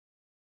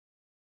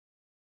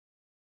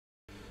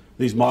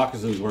These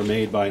moccasins were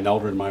made by an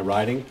elder in my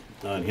riding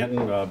in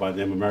Hinton by the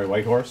name of Mary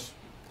Whitehorse.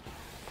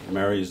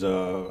 Mary's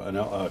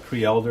a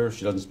Cree elder.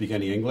 She doesn't speak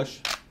any English.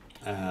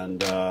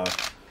 And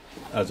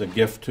as a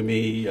gift to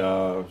me,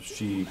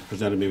 she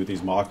presented me with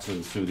these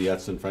moccasins through the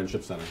Edson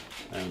Friendship Center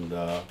and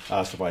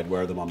asked if I'd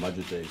wear them on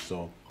budget days.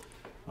 So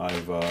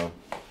I've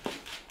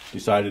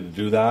decided to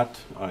do that.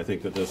 I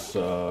think that this,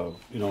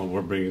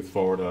 we're bringing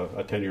forward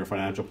a 10-year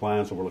financial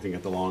plan, so we're looking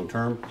at the long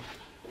term.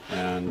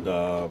 And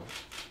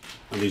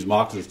these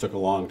moccasins took a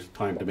long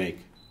time to make.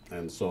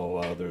 And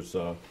so there's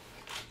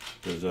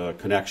a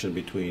connection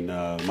between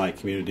my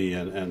community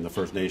and the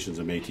First Nations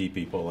and Métis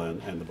people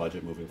and the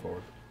budget moving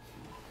forward.